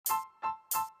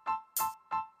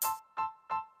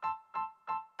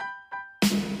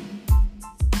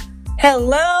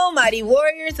Hello, mighty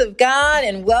warriors of God,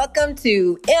 and welcome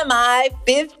to MI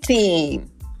 15.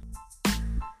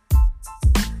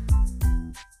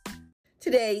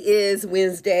 Today is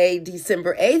Wednesday,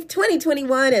 December 8th,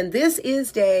 2021, and this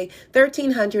is day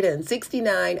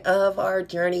 1369 of our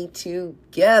journey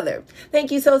together.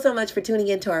 Thank you so much for tuning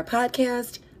into our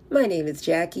podcast. My name is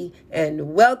Jackie,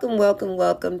 and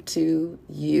welcome to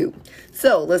you.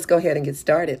 So let's go ahead and get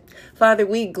started. Father,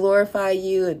 we glorify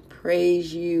you and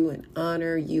praise you and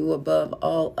honor you above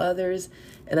all others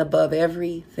and above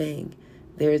everything.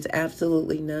 There is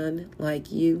absolutely none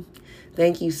like you.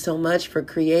 Thank you so much for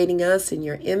creating us in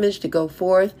your image to go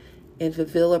forth and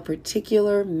fulfill a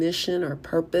particular mission or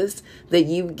purpose that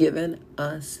you've given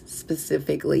us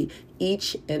specifically,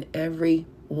 each and every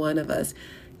one of us.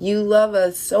 You love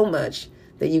us so much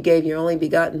that you gave your only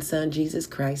begotten Son, Jesus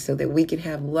Christ, so that we can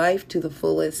have life to the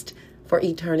fullest for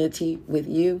eternity with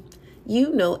you.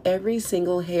 You know every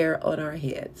single hair on our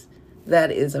heads. That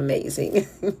is amazing.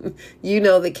 You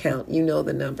know the count. You know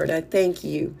the number. And I thank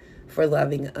you for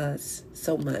loving us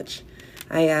so much.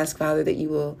 I ask, Father, that you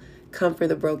will comfort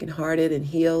the brokenhearted and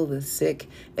heal the sick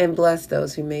and bless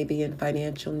those who may be in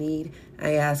financial need.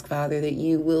 I ask, Father, that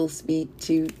you will speak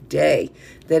today,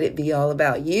 that it be all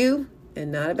about you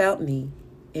and not about me.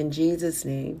 In Jesus'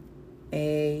 name,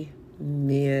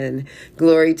 amen.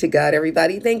 Glory to God,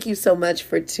 everybody. Thank you so much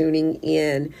for tuning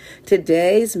in.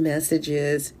 Today's message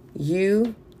is,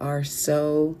 you are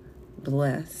so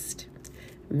blessed.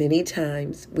 Many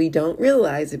times we don't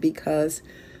realize it because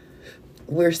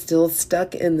we're still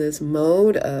stuck in this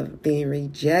mode of being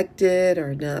rejected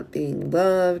or not being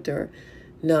loved or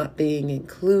not being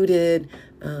included,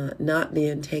 not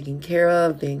being taken care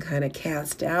of, being kind of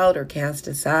cast out or cast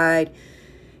aside.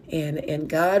 And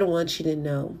God wants you to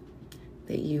know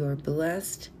that you are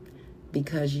blessed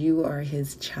because you are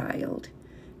his child.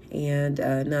 And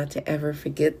not to ever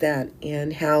forget that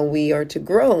and how we are to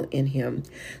grow in him.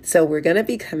 So we're going to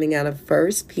be coming out of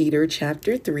 1 Peter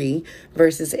chapter 3,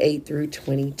 verses 8 through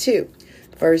 22.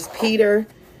 1 Peter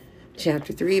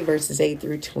chapter 3, verses 8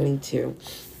 through 22.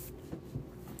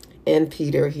 And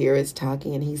Peter here is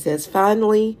talking, and he says,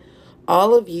 "Finally,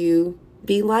 all of you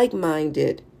be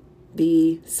like-minded,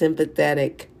 be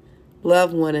sympathetic,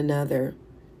 love one another,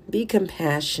 be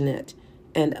compassionate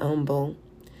and humble.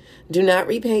 Do not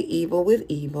repay evil with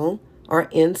evil or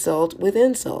insult with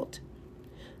insult.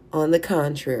 On the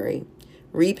contrary,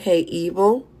 repay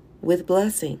evil with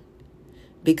blessing,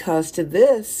 because to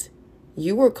this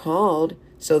you were called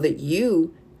so that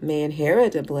you may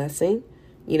inherit a blessing."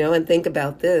 And think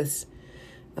about this.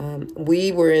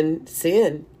 We were in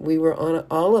sin. We were on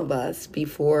all of us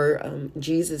before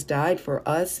Jesus died for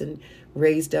us and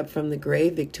raised up from the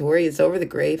grave, victorious over the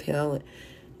grave,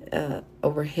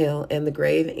 over hell and the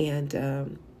grave.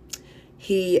 And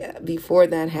before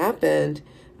that happened,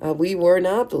 we were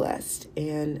not blessed.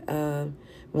 And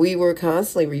we were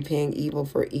constantly repaying evil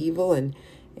for evil and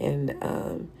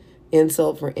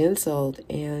insult for insult.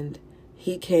 And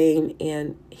he came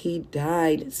and he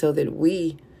died so that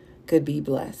we could be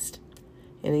blessed.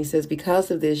 And he says, because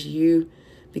of this you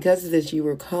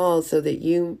were called so that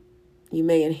you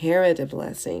may inherit a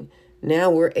blessing. Now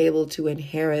we're able to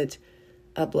inherit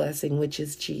a blessing, which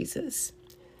is Jesus.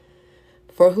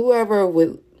 For whoever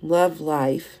would love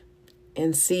life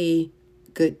and see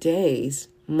good days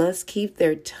must keep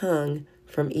their tongue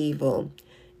from evil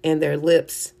and their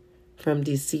lips from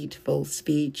deceitful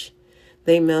speech.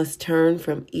 They must turn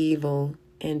from evil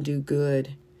and do good.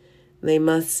 They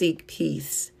must seek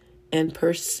peace and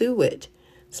pursue it.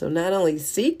 So not only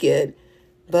seek it,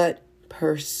 but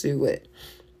pursue it.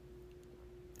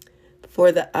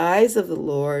 For the eyes of the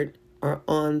Lord are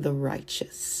on the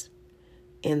righteous,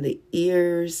 and the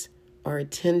ears are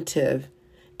attentive,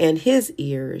 and his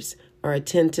ears are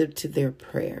attentive to their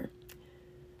prayer.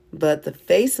 But the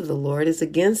face of the Lord is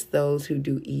against those who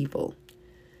do evil.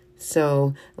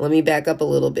 So let me back up a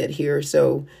little bit here.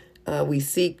 So we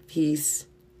seek peace,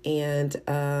 and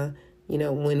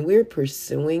when we're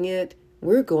pursuing it,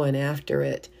 we're going after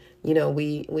it.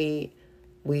 We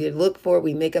look for it.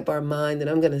 We make up our mind that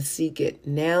I'm going to seek it.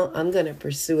 Now I'm going to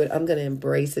pursue it. I'm going to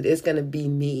embrace it. It's going to be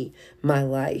me, my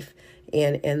life.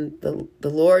 And the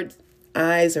Lord's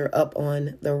eyes are up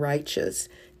on the righteous,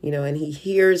 and he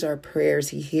hears our prayers.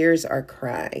 He hears our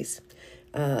cries.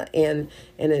 And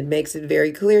it makes it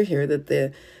very clear here that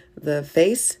the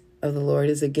face of the Lord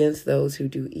is against those who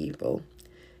do evil.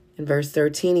 In verse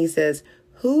 13, he says,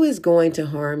 "Who is going to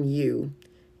harm you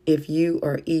if you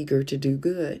are eager to do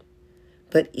good?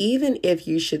 But even if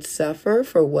you should suffer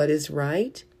for what is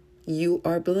right, you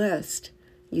are blessed."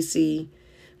 You see,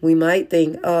 we might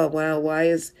think, oh, wow, why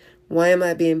is Why am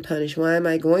I being punished? Why am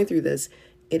I going through this?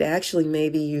 It actually may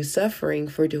be you suffering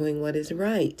for doing what is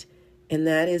right. And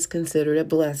that is considered a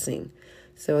blessing.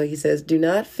 So he says, do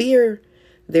not fear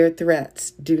their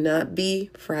threats. Do not be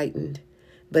frightened.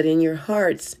 But in your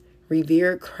hearts,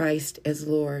 revere Christ as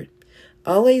Lord.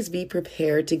 Always be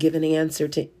prepared to give an answer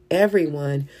to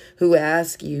everyone who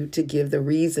asks you to give the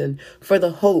reason for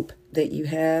the hope that you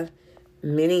have.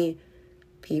 Many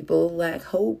people lack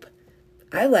hope.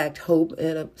 I lacked hope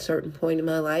at a certain point in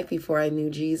my life before I knew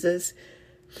Jesus.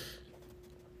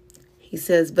 He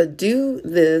says, but do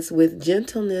this with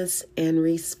gentleness and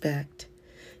respect,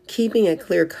 keeping a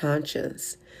clear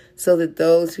conscience, so that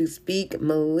those who speak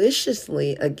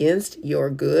maliciously against your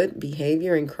good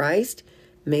behavior in Christ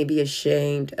may be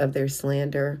ashamed of their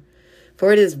slander.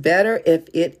 For it is better if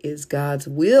it is God's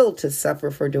will to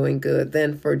suffer for doing good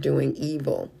than for doing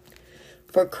evil.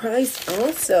 For Christ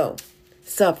also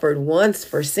suffered once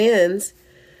for sins,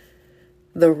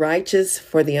 the righteous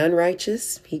for the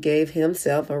unrighteous. He gave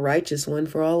himself a righteous one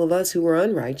for all of us who were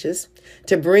unrighteous,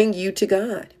 to bring you to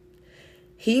God.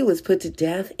 He was put to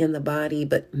death in the body,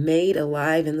 but made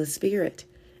alive in the spirit.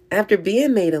 After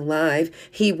being made alive,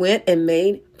 he went and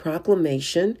made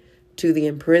proclamation to the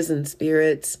imprisoned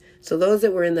spirits. So those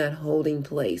that were in that holding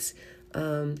place,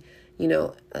 not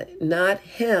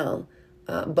hell,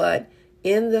 but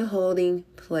in the holding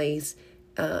place.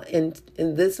 And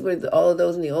this was all of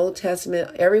those in the Old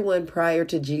Testament, everyone prior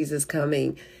to Jesus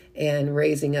coming and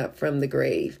raising up from the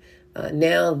grave.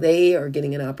 Now they are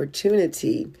getting an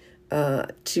opportunity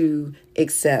to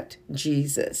accept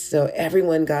Jesus. So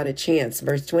everyone got a chance.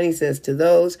 Verse 20 says, to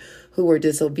those who were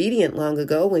disobedient long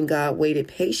ago, when God waited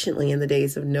patiently in the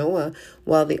days of Noah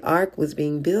while the ark was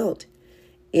being built.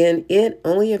 In it,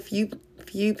 only a few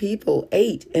people,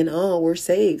 8 in all, were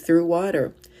saved through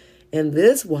water. And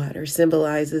this water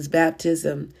symbolizes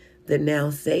baptism that now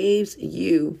saves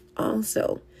you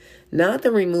also. Not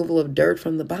the removal of dirt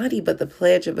from the body, but the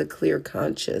pledge of a clear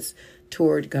conscience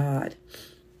toward God.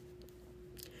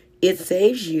 It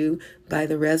saves you by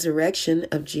the resurrection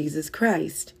of Jesus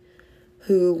Christ,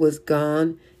 who has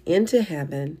gone into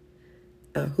heaven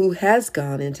and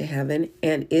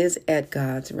is at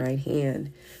God's right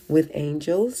hand, with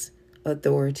angels,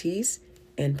 authorities,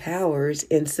 and powers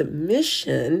in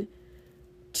submission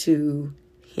to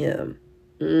him.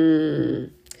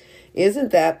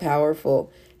 Isn't that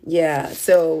powerful? Yeah.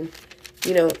 So,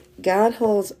 God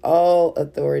holds all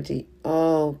authority,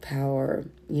 all power.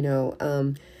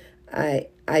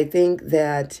 I think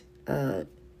that I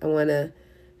want to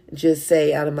just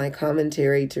say out of my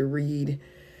commentary to read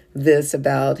this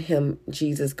about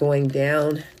Jesus going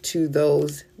down to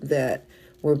those that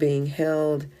were being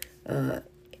held,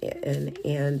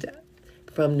 and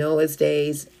from Noah's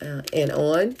days and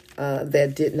on,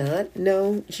 that did not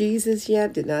know Jesus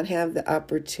yet, did not have the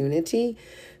opportunity.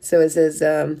 So it says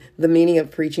the meaning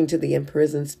of preaching to the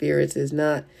imprisoned spirits is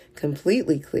not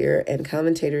completely clear, and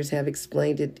commentators have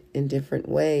explained it in different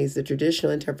ways. The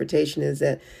traditional interpretation is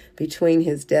that between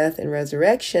his death and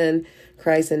resurrection,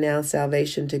 Christ announced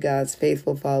salvation to God's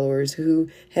faithful followers who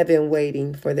have been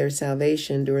waiting for their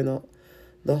salvation during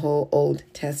the whole Old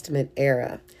Testament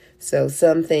era. So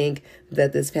some think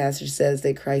that this passage says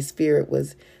that Christ's spirit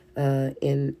was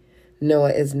in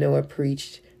Noah as Noah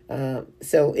preached.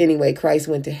 So anyway, Christ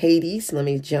went to Hades. Let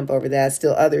me jump over that.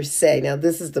 Still others say, now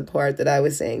this is the part that I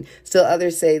was saying. Still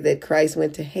others say that Christ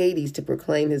went to Hades to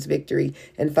proclaim his victory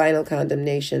and final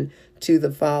condemnation to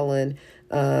the fallen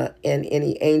and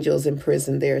any angels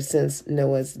imprisoned there since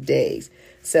Noah's days.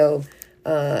 So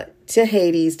to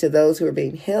Hades, to those who are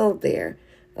being held there.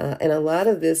 And a lot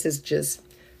of this is just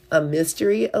a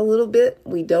mystery a little bit.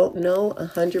 We don't know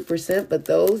 100%, but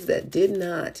those that did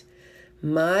not,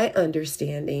 my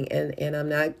understanding, and I'm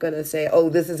not going to say, oh,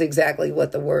 this is exactly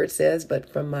what the word says, but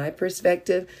from my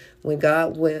perspective,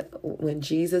 when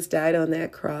Jesus died on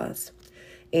that cross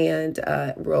and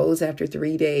rose after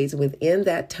 3 days, within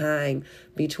that time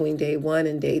between day 1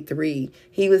 and day 3,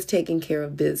 he was taking care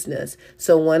of business.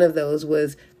 So one of those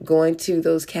was going to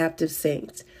those captive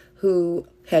saints who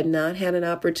had not had an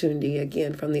opportunity,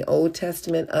 again, from the Old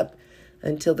Testament up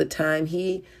until the time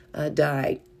he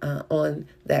died on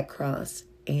that cross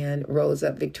and rose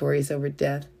up victorious over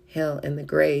death, hell, and the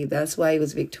grave. That's why he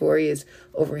was victorious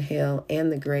over hell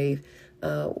and the grave.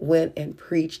 Went and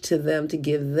preached to them to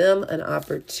give them an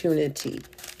opportunity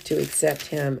to accept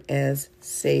him as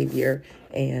Savior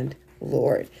and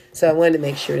Lord. So I wanted to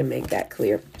make sure to make that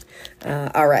clear.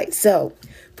 All right. So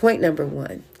point number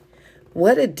 1.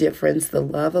 What a difference the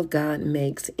love of God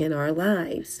makes in our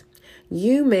lives.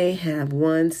 You may have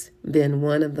once been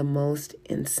one of the most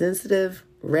insensitive,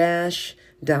 rash,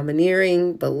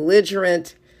 domineering,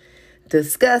 belligerent,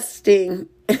 disgusting,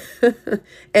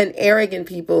 and arrogant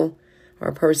people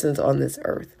or persons on this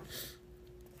earth.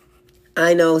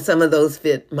 I know some of those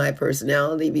fit my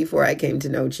personality before I came to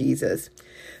know Jesus.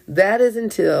 That is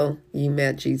until you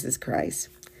met Jesus Christ.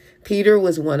 Peter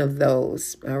was one of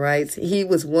those, all right? He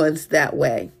was once that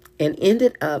way and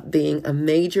ended up being a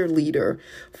major leader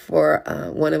for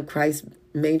one of Christ's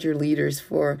major leaders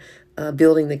for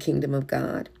building the kingdom of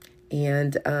God.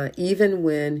 And even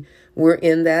when we're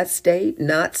in that state,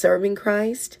 not serving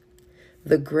Christ,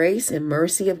 the grace and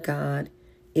mercy of God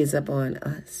is upon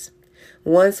us.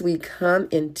 Once we come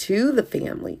into the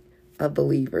family of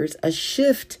believers, a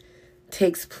shift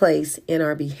takes place in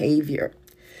our behavior.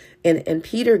 And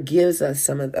Peter gives us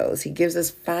some of those. He gives us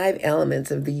 5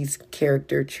 elements of these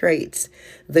character traits,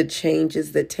 the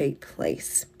changes that take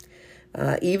place.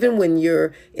 Even when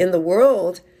you're in the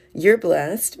world, you're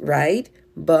blessed, right?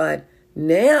 But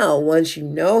now, once you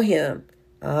know him,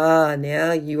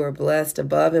 now you are blessed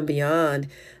above and beyond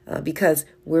because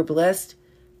we're blessed.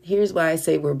 Here's why I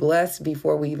say we're blessed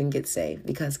before we even get saved,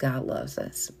 because God loves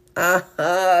us.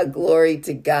 Glory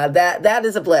to God. That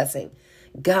is a blessing.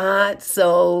 God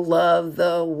so loved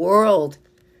the world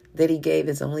that he gave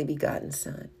his only begotten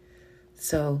son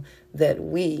so that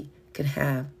we could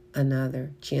have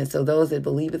another chance. So those that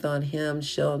believeth on him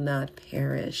shall not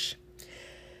perish.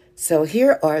 So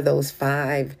here are those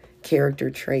 5 character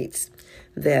traits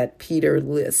that Peter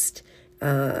lists.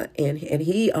 And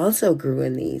he also grew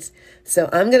in these. So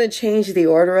I'm going to change the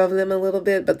order of them a little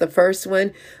bit. But the first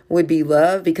one would be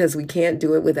love, because we can't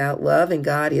do it without love. And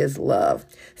God is love.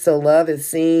 So love is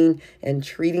seeing and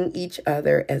treating each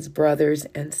other as brothers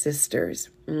and sisters.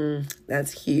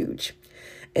 That's huge.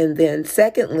 And then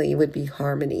secondly would be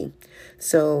harmony.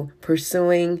 So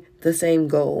pursuing the same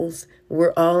goals.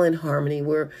 We're all in harmony.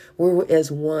 We're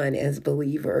as one as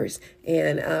believers,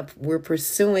 and we're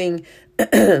pursuing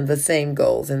the same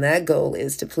goals. And that goal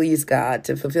is to please God,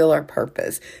 to fulfill our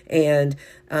purpose, and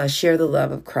share the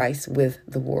love of Christ with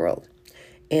the world.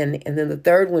 And then the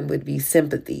third one would be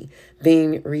sympathy,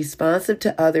 being responsive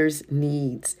to others'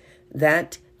 needs.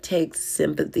 That takes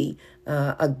sympathy,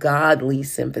 a godly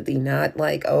sympathy, not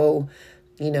like, oh,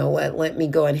 you know what, let me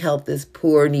go and help this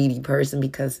poor, needy person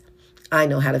because I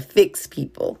know how to fix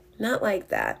people. Not like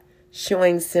that.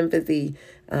 Showing sympathy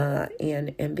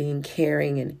and being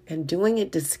caring and doing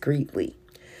it discreetly.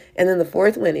 And then the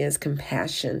fourth one is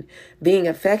compassion, being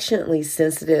affectionately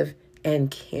sensitive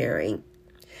and caring.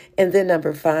 And then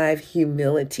number 5,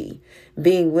 humility,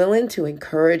 being willing to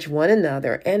encourage one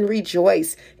another and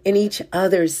rejoice in each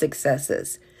other's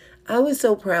successes. I was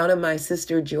so proud of my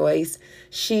sister Joyce.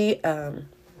 She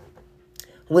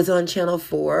was on Channel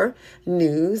 4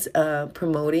 News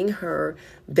promoting her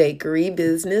bakery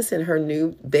business, and her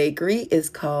new bakery is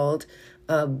called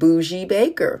Bougie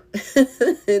Baker.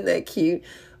 Isn't that cute?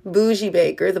 Bougie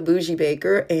Baker, the Bougie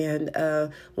Baker.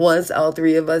 And once all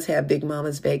 3 of us had Big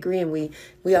Mama's Bakery, and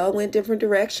we all went different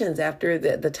directions. After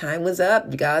the time was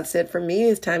up, God said, for me,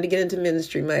 it's time to get into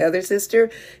ministry. My other sister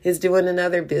is doing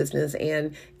another business,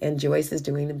 and Joyce is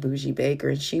doing the Bougie Baker.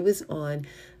 And she was on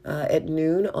at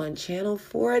noon on Channel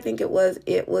 4, I think it was.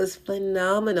 It was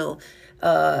phenomenal.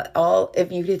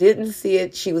 If you didn't see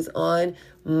it, she was on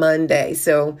Monday.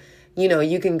 So, you know,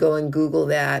 you can go and Google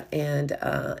that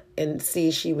and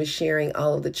see she was sharing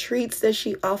all of the treats that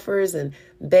she offers and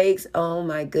bakes. Oh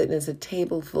my goodness, a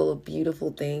table full of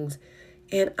beautiful things.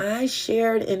 And I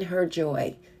shared in her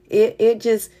joy. It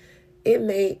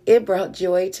brought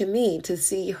joy to me to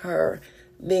see her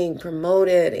being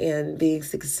promoted and being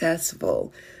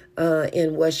successful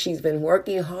in what she's been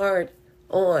working hard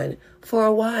on for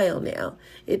a while now.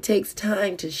 It takes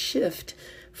time to shift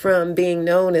from being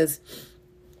known as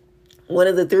one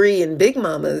of the 3 in Big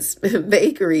Mama's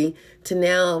Bakery to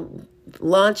now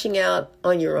launching out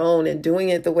on your own and doing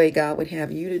it the way God would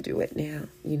have you to do it now.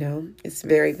 You know, it's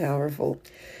very powerful.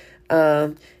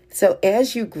 So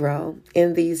as you grow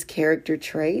in these character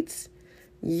traits,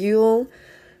 you'll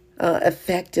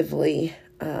effectively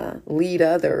lead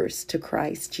others to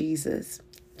Christ Jesus.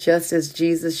 Just as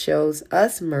Jesus shows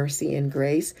us mercy and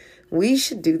grace, we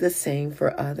should do the same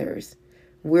for others.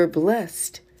 We're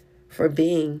blessed for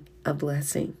being a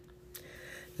blessing.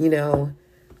 You know,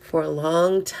 for a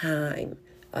long time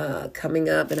coming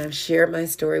up, and I've shared my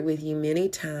story with you many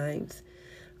times,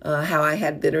 how I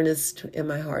had bitterness in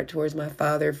my heart towards my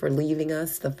father for leaving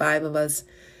us, the 5 of us,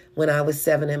 when I was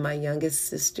 7, and my youngest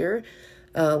sister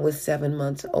was 7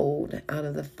 months old out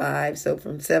of the 5. So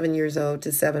from 7 years old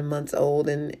to 7 months old,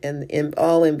 and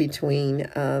all in between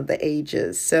the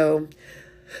ages. So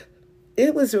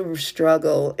it was a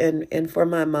struggle. And for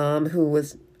my mom, who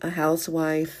was a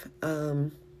housewife,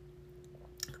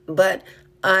 but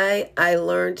I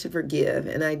learned to forgive,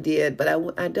 and I did. But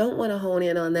I don't want to hone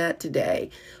in on that today.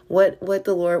 What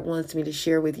the Lord wants me to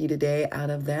share with you today out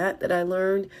of that I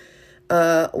learned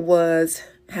was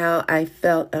how I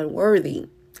felt unworthy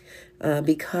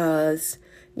because,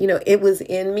 it was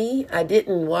in me. I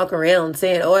didn't walk around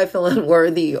saying, oh, I feel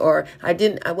unworthy, or I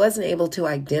wasn't able to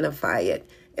identify it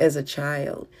as a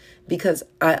child, because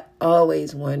I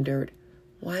always wondered,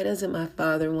 why doesn't my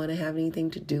father want to have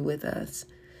anything to do with us?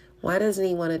 Why doesn't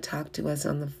he want to talk to us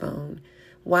on the phone?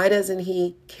 Why doesn't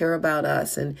he care about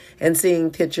us? And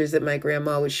seeing pictures that my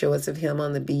grandma would show us of him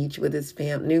on the beach with his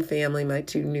new family, my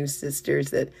two new sisters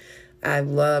that I've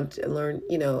loved and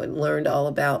learned all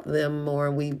about them more.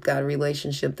 We've got a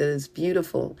relationship that is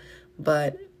beautiful.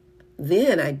 But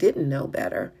then I didn't know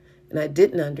better, and I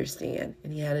didn't understand.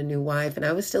 And he had a new wife, and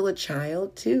I was still a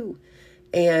child too.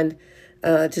 And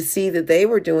to see that they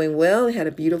were doing well, had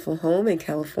a beautiful home in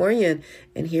California,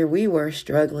 and here we were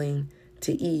struggling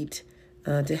to eat,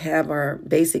 to have our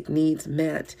basic needs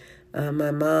met.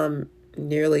 My mom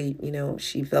nearly,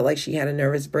 she felt like she had a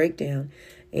nervous breakdown,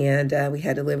 and we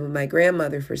had to live with my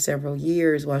grandmother for several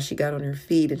years while she got on her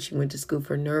feet, and she went to school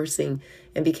for nursing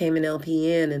and became an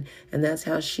LPN, and that's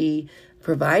how she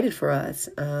provided for us,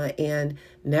 and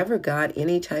never got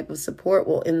any type of support.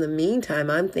 Well, in the meantime,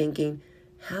 I'm thinking,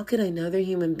 how could another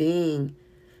human being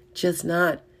just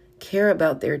not care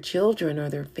about their children or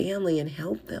their family and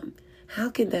help them? How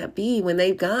could that be when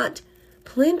they've got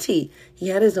plenty? He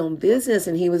had his own business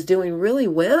and he was doing really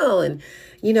well. And,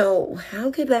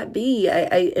 how could that be?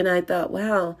 I thought,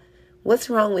 wow, what's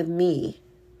wrong with me?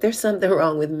 There's something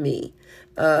wrong with me.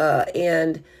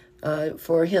 And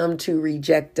for him to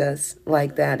reject us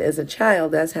like that as a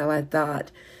child, that's how I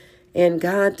thought. And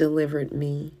God delivered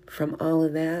me from all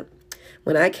of that.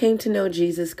 When I came to know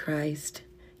Jesus Christ,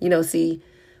 we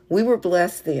were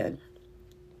blessed then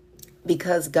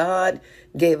because God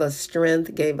gave us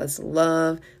strength, gave us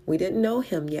love. We didn't know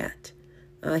him yet.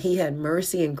 He had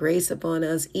mercy and grace upon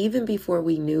us even before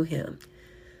we knew him.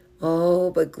 Oh,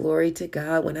 but glory to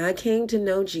God. When I came to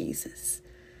know Jesus,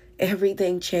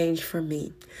 everything changed for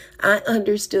me. I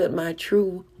understood my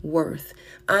true worth.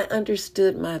 I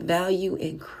understood my value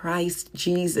in Christ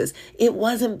Jesus. It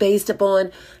wasn't based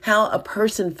upon how a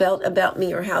person felt about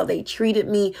me or how they treated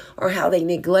me or how they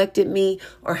neglected me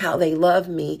or how they loved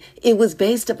me. It was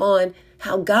based upon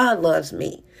how God loves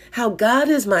me, how God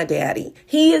is my daddy.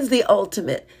 He is the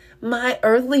ultimate. My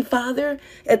earthly father,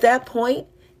 at that point,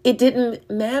 it didn't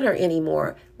matter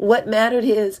anymore. What mattered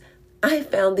is I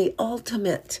found the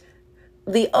ultimate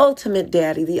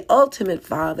daddy, the ultimate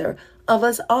father of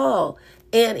us all,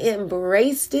 and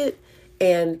embraced it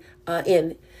and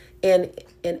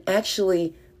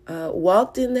actually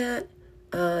walked in that.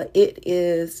 It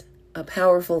is a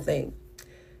powerful thing.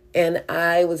 And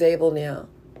I was able now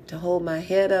to hold my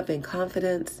head up in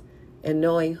confidence and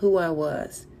knowing who I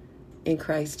was in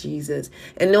Christ Jesus,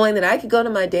 and knowing that I could go to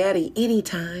my daddy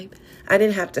anytime. I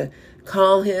didn't have to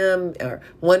call him or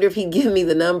wonder if he'd give me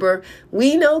the number.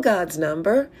 We know God's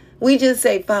number. We just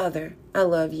say, Father, I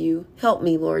love you. Help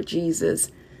me, Lord Jesus.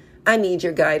 I need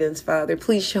your guidance, Father.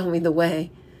 Please show me the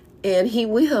way. And he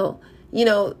will. You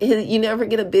never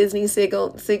get a busy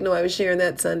signal. I was sharing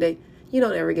that Sunday. You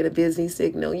don't ever get a busy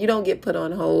signal. You don't get put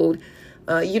on hold.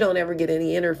 You don't ever get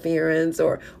any interference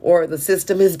or the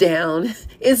system is down.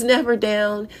 It's never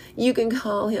down. You can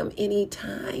call him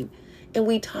anytime. And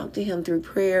we talk to him through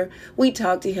prayer. We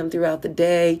talk to him throughout the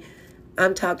day.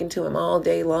 I'm talking to him all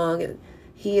day long, and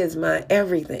he is my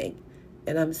everything.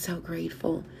 And I'm so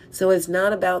grateful. So it's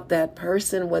not about that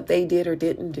person, what they did or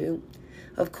didn't do.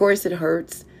 Of course it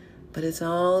hurts, but it's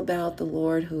all about the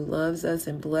Lord who loves us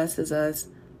and blesses us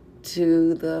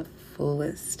to the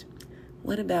fullest.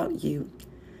 What about you?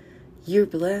 You're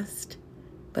blessed,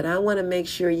 but I want to make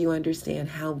sure you understand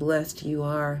how blessed you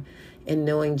are in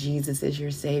knowing Jesus is your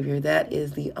Savior. That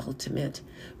is the ultimate.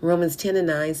 Romans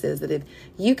 10:9 says that if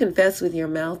you confess with your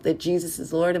mouth that Jesus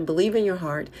is Lord and believe in your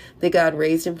heart that God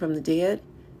raised him from the dead,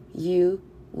 you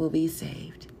will be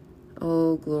saved.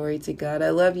 Oh, glory to God.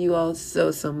 I love you all so,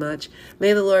 so much.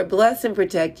 May the Lord bless and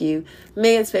protect you.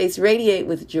 May his face radiate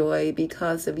with joy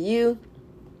because of you.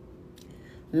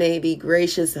 May be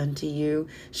gracious unto you,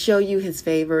 show you his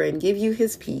favor, and give you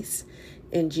his peace.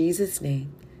 In Jesus'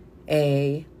 name,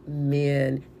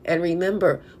 amen. And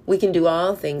remember, we can do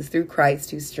all things through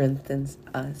Christ who strengthens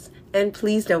us. And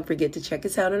please don't forget to check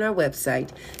us out on our website,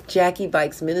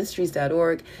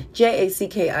 JackieBikesMinistries.org,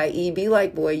 JACKIE, be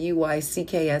like boy,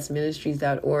 UYCKS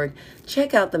Ministries.org.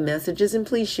 Check out the messages and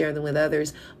please share them with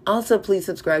others. Also, please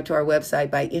subscribe to our website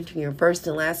by entering your first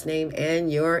and last name and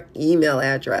your email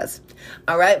address.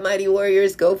 All right, mighty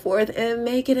warriors, go forth and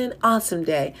make it an awesome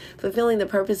day, fulfilling the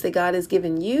purpose that God has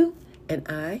given you. And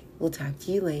I will talk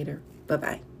to you later.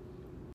 Bye-bye.